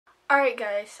Alright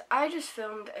guys, I just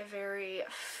filmed a very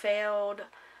failed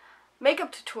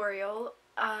makeup tutorial,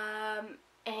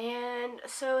 and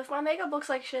so if my makeup looks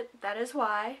like shit, that is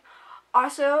why.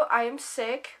 Also, I am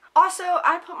sick. Also,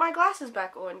 I put my glasses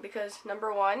back on because,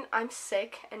 number one, I'm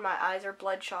sick and my eyes are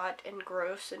bloodshot and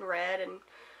gross and red and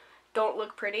don't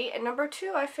look pretty, and number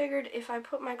two, I figured if I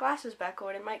put my glasses back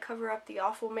on, it might cover up the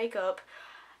awful makeup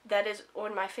that is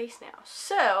on my face now.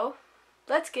 So,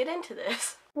 let's get into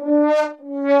this. Hey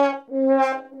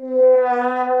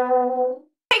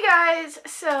guys,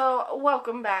 so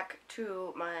welcome back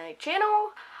to my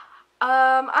channel.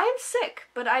 I am sick,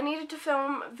 but I needed to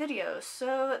film videos,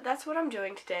 so that's what I'm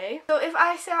doing today. So if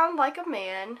I sound like a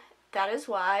man, that is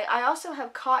why. I also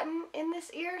have cotton in this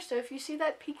ear, so if you see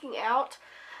that peeking out,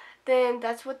 then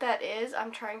that's what that is.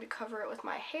 I'm trying to cover it with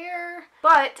my hair,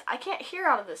 but I can't hear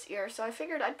out of this ear, so I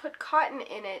figured I'd put cotton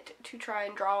in it to try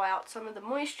and draw out some of the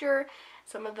moisture,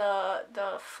 some of the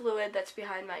fluid that's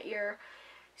behind my ear.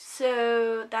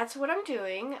 So that's what I'm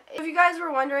doing. If you guys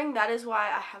were wondering, that is why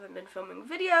I haven't been filming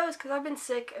videos, because I've been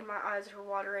sick and my eyes are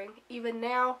watering even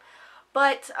now.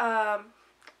 But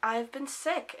I've been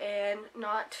sick and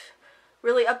not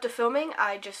really up to filming.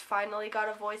 I just finally got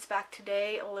a voice back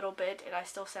today a little bit, and I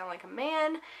still sound like a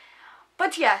man.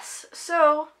 But yes,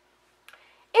 so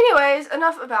anyways,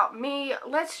 enough about me.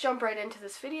 Let's jump right into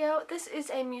this video. This is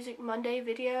a Music Monday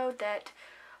video that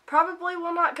probably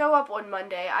will not go up on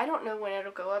Monday. I don't know when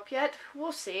it'll go up yet.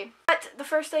 We'll see. But the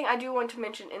first thing I do want to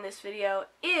mention in this video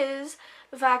is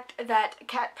the fact that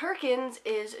Perkins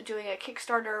is doing a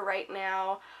Kickstarter right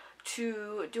now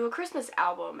to do a Christmas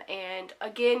album. And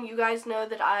again, you guys know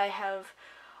that I have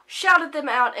shouted them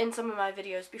out in some of my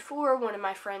videos before. One of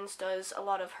my friends does a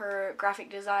lot of her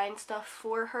graphic design stuff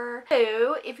for her.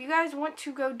 So if you guys want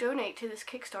to go donate to this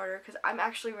Kickstarter, because I'm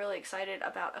actually really excited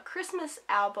about a Christmas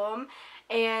album,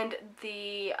 and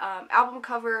the album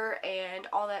cover and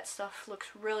all that stuff looks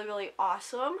really, really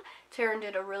awesome. Taryn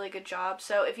did a really good job.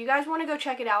 So if you guys want to go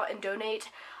check it out and donate,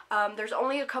 there's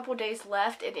only a couple days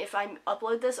left, and if I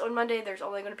upload this on Monday, there's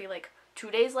only going to be like 2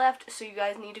 days left, so you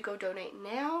guys need to go donate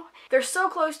now. They're so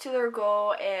close to their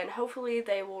goal, and hopefully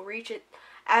they will reach it.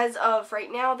 As of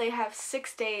right now, they have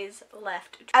 6 days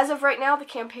left. As of right now, the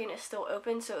campaign is still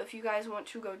open, so if you guys want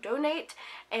to go donate,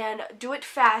 and do it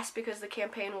fast because the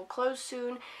campaign will close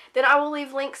soon, then I will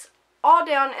leave links all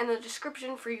down in the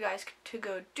description for you guys to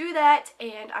go do that,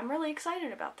 and I'm really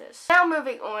excited about this. Now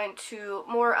moving on to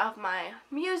more of my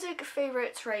music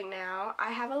favorites right now. I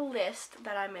have a list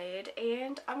that I made,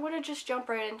 and I'm going to just jump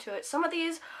right into it. Some of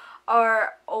these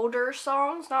are older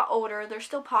songs, not older, they're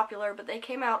still popular, but they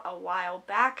came out a while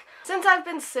back. Since I've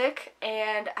been sick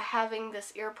and having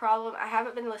this ear problem, I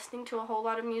haven't been listening to a whole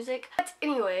lot of music. But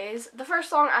anyways, the first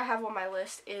song I have on my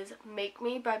list is Make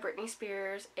Me by Britney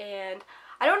Spears, and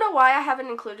I don't know why I haven't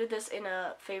included this in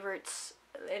a favorites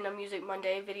in a Music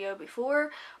Monday video before,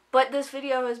 but this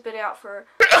video has been out for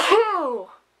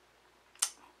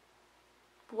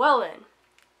well then.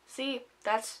 See,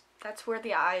 that's where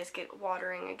the eyes get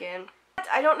watering again.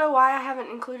 I don't know why I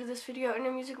haven't included this video in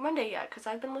a Music Monday yet, because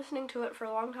I've been listening to it for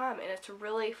a long time, and it's a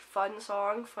really fun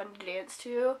song, fun to dance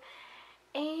to,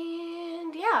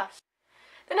 and yeah.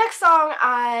 The next song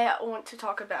I want to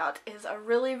talk about is a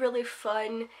really, really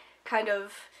fun, kind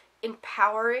of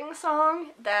empowering song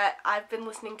that I've been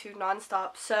listening to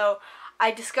nonstop. So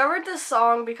I discovered this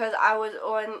song because I was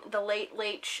on the Late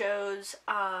Late Show's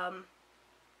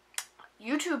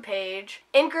YouTube page.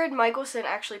 Ingrid Michaelson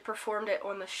actually performed it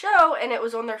on the show, and it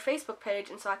was on their Facebook page,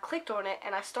 and so I clicked on it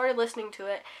and I started listening to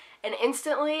it, and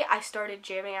instantly I started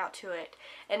jamming out to it.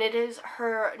 And it is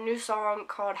her new song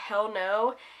called Hell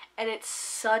No, and it's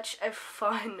such a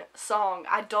fun song.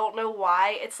 I don't know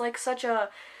why. It's like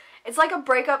a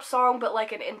breakup song, but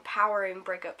like an empowering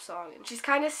breakup song. And she's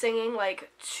kind of singing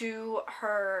like to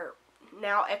her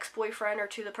now ex-boyfriend, or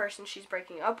to the person she's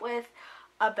breaking up with,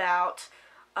 about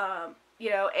you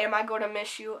know, am I going to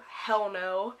miss you? Hell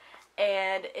no.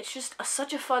 And it's just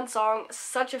such a fun song,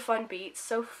 such a fun beat,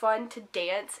 so fun to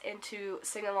dance and to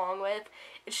sing along with.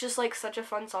 It's just like such a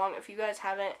fun song. If you guys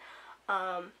haven't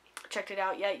checked it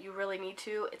out yet, you really need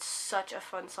to. It's such a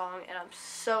fun song, and I'm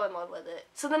so in love with it.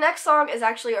 So the next song is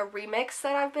actually a remix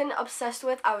that I've been obsessed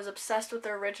with. I was obsessed with the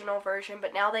original version,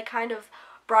 but now they kind of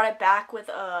brought it back with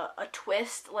a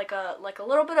twist, like a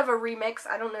little bit of a remix.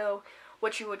 I don't know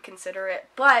what you would consider it,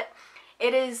 but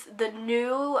it is the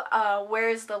new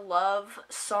Where's the Love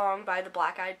song by the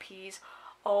Black Eyed Peas.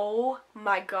 Oh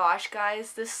my gosh,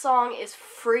 guys, this song is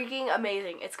freaking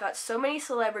amazing. It's got so many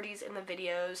celebrities in the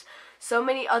videos, so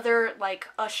many other, like,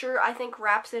 Usher, I think,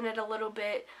 raps in it a little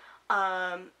bit.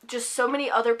 Just so many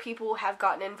other people have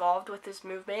gotten involved with this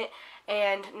movement,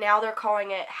 and now they're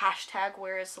calling it hashtag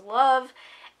Where Is the Love.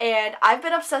 And I've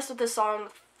been obsessed with this song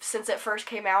since it first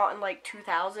came out in like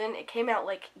 2000. It came out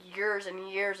like years and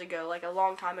years ago, like a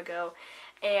long time ago,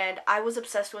 and I was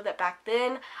obsessed with it back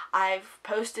then. I've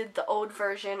posted the old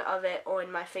version of it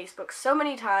on my Facebook so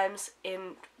many times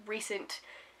in recent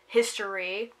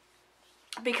history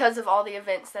because of all the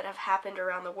events that have happened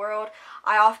around the world.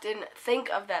 I often think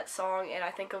of that song, and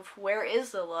I think of Where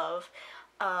Is the Love,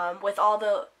 with all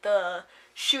the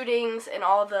shootings and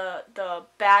all the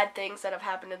bad things that have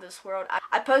happened in this world.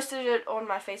 I posted it on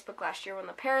my Facebook last year when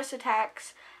the Paris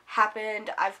attacks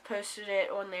happened. I've posted it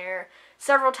on there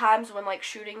several times when like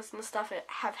shootings and stuff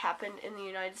have happened in the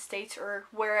United States or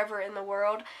wherever in the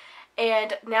world.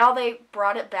 And now they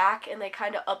brought it back and they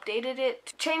kind of updated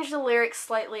it, changed the lyrics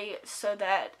slightly so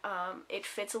that it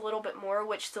fits a little bit more,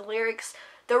 which the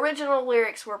original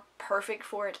lyrics were perfect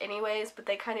for it anyways, but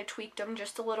they kind of tweaked them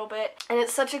just a little bit. And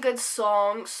it's such a good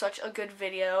song, such a good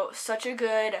video, such a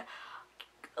good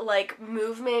like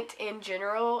movement in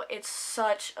general. It's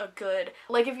such a good,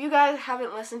 like, if you guys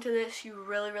haven't listened to this, you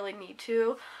really need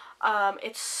to.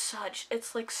 It's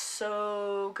like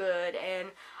so good, and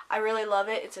I really love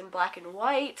it. It's in black and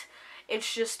white.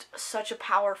 It's just such a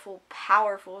powerful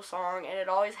song, and it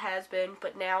always has been,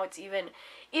 but now it's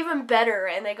even better,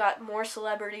 and they got more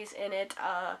celebrities in it.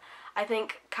 I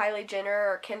think Kylie Jenner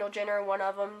or Kendall Jenner, one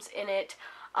of them's in it.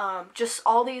 Just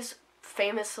all these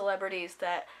famous celebrities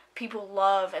that people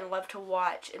love and love to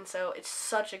watch, and so it's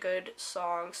such a good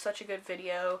song, such a good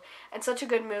video, and such a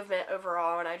good movement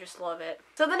overall, and I just love it.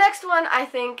 So the next one I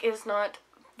think is not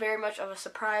very much of a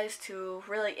surprise to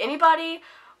really anybody,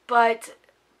 but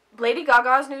Lady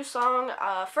Gaga's new song.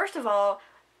 First of all,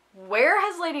 where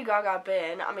has Lady Gaga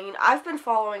been? I mean, I've been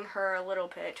following her a little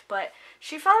bit, but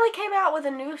she finally came out with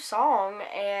a new song,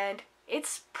 and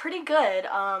it's pretty good.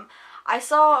 I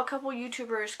saw a couple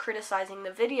YouTubers criticizing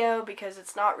the video because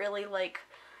it's not really like,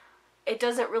 it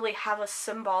doesn't really have a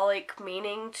symbolic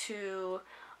meaning to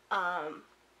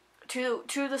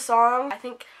the song. I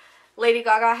think Lady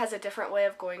Gaga has a different way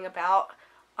of going about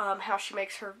how she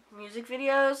makes her music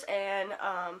videos, and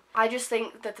I just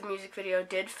think that the music video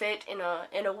did fit in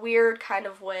a weird kind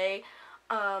of way.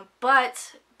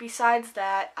 But besides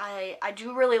that, I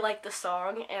do really like the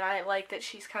song, and I like that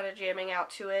she's kind of jamming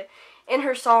out to it in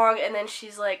her song, and then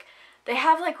she's like, they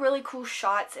have like really cool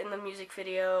shots in the music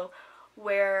video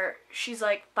where she's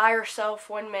like by herself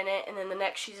one minute and then the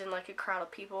next she's in like a crowd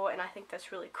of people, and I think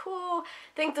that's really cool.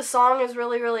 I think the song is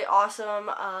really awesome.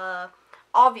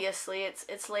 Obviously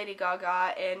it's Lady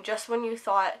Gaga, and just when you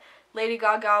thought Lady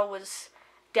Gaga was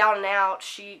down and out,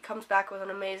 she comes back with an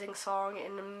amazing song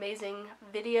and an amazing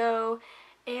video,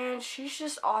 and she's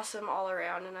just awesome all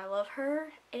around, and I love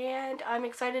her, and I'm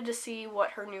excited to see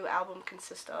what her new album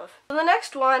consists of. So the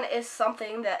next one is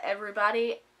something that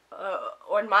everybody,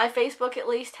 on my Facebook at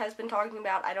least, has been talking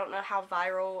about. I don't know how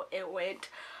viral it went,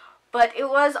 but it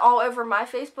was all over my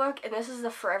Facebook, and this is the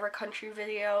Forever Country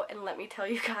video, and let me tell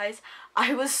you guys,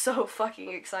 I was so fucking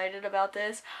excited about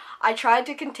this. I tried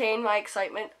to contain my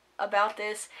excitement about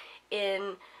this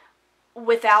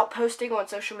without posting on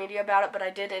social media about it, but I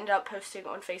did end up posting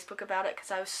on Facebook about it because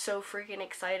I was so freaking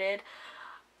excited.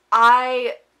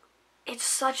 It's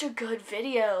such a good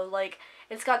video. Like,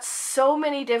 it's got so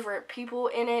many different people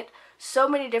in it, so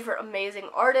many different amazing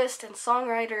artists and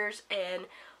songwriters, and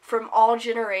from all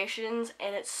generations,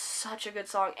 and it's such a good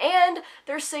song. And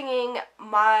they're singing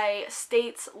my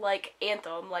state's like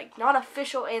anthem, like not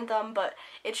official anthem, but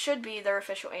it should be their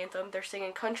official anthem. They're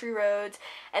singing Country Roads,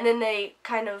 and then they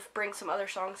kind of bring some other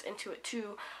songs into it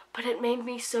too, but it made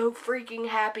me so freaking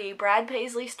happy. Brad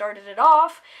Paisley started it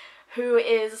off, who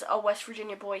is a West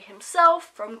Virginia boy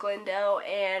himself from Glendale,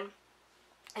 and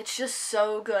it's just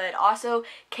so good. Also,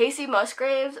 Casey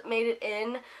Musgraves made it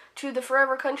in to the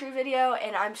Forever Country video,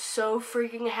 and I'm so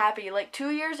freaking happy. Like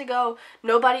 2 years ago,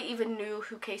 nobody even knew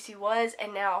who Casey was,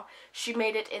 and now she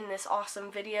made it in this awesome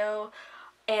video,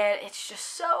 and it's just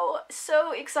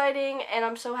so exciting, and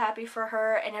I'm so happy for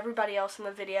her and everybody else in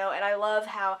the video. And I love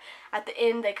how at the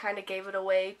end they kind of gave it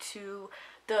away to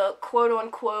the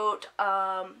quote-unquote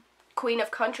Queen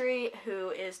of Country, who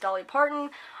is Dolly Parton.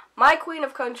 My Queen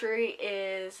of Country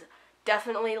is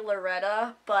definitely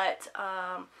Loretta, but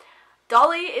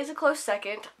Dolly is a close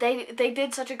second. They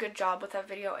did such a good job with that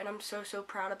video, and I'm so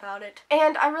proud about it.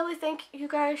 And I really think you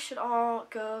guys should all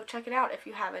go check it out if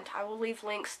you haven't. I will leave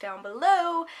links down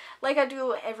below like I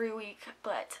do every week,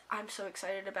 but I'm so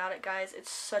excited about it, guys.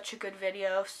 It's such a good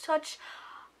video, such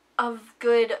a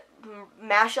good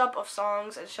mashup of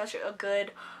songs, and such a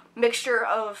good mixture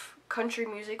of country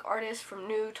music artists from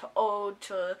new to old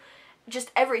to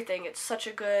just everything. It's such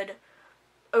a good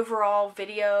overall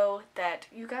video that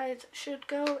you guys should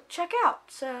go check out.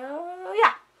 So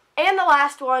yeah. And the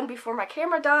last one before my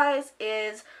camera dies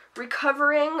is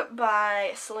Recovering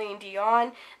by Celine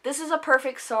Dion. This is a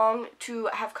perfect song to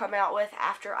have come out with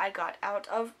after I got out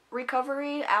of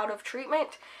recovery, out of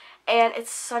treatment. And it's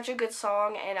such a good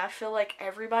song, and I feel like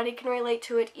everybody can relate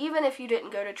to it. Even if you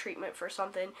didn't go to treatment for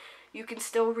something, you can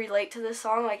still relate to this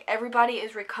song. Like, everybody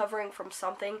is recovering from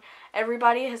something.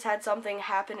 Everybody has had something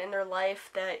happen in their life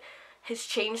that has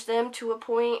changed them to a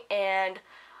point, and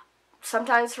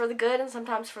sometimes for the good and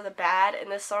sometimes for the bad.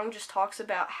 And this song just talks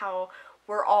about how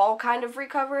we're all kind of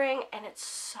recovering, and it's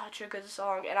such a good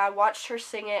song. And I watched her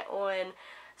sing it on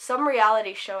some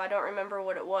reality show. I don't remember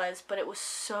what it was, but it was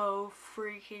so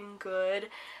freaking good.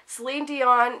 Celine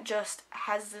Dion just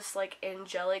has this like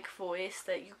angelic voice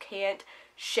that you can't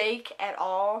shake at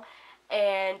all,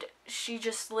 and she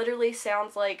just literally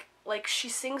sounds like she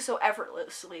sings so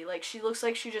effortlessly. Like, she looks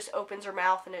like she just opens her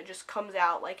mouth and it just comes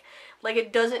out. Like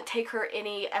it doesn't take her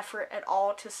any effort at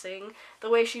all to sing the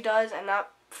way she does, and that,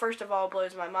 first of all,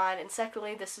 blows my mind. And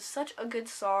secondly, this is such a good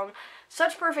song.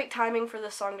 Such perfect timing for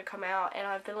this song to come out, and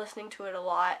I've been listening to it a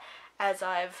lot as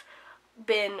I've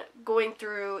been going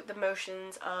through the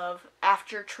motions of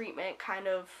after treatment kind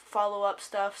of follow-up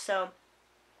stuff. So,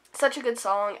 such a good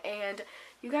song, and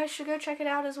you guys should go check it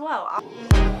out as well.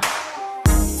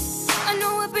 I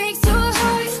know it breaks your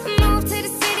heart. Moved to the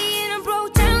city and I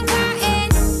broke down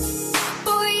crying.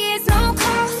 4 years, no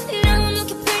call. Now I'm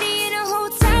looking pretty in a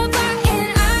hotel bar,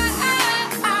 and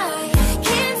I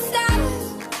can't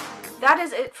stop. That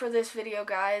is it for this video,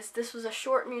 guys. This was a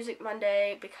short Music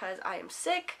Monday because I am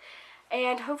sick,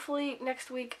 and hopefully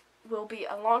next week will be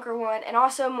a longer one, and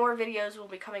also more videos will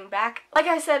be coming back. Like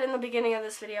I said in the beginning of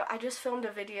this video, I just filmed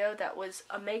a video that was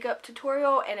a makeup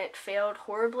tutorial and it failed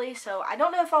horribly, so I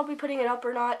don't know if I'll be putting it up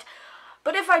or not,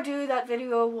 but if I do, that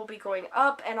video will be going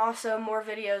up, and also more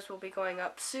videos will be going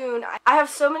up soon. I have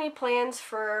so many plans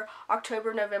for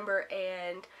October, November,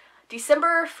 and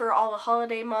December for all the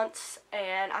holiday months,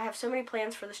 and I have so many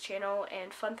plans for this channel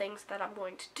and fun things that I'm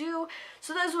going to do,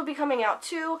 so those will be coming out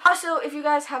too. Also, if you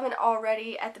guys haven't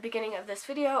already, at the beginning of this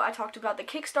video I talked about the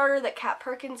Kickstarter that Kat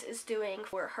Perkins is doing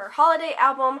for her holiday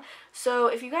album, so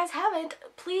if you guys haven't,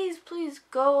 please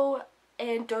go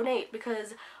and donate,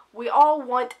 because we all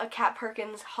want a Kat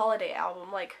Perkins holiday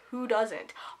album. Like, who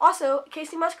doesn't? Also,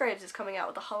 Casey Musgraves is coming out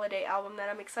with a holiday album that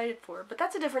I'm excited for, but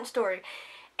that's a different story.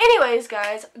 Anyways,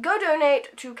 guys, go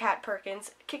donate to Kat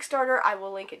Perkins Kickstarter. I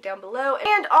will link it down below.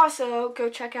 And also, go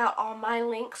check out all my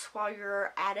links while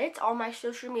you're at it. All my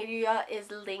social media is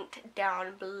linked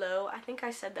down below. I think I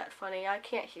said that funny. I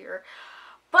can't hear.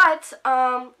 But,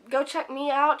 go check me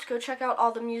out. Go check out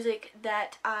all the music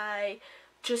that I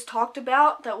just talked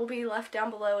about that will be left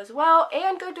down below as well.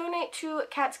 And go donate to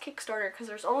Kat's Kickstarter, because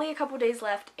there's only a couple days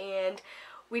left, and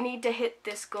we need to hit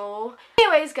this goal.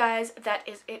 Anyways, guys, that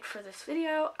is it for this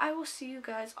video. I will see you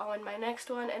guys all in my next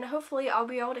one, and hopefully I'll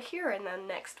be able to hear in the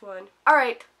next one.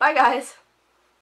 Alright, bye guys!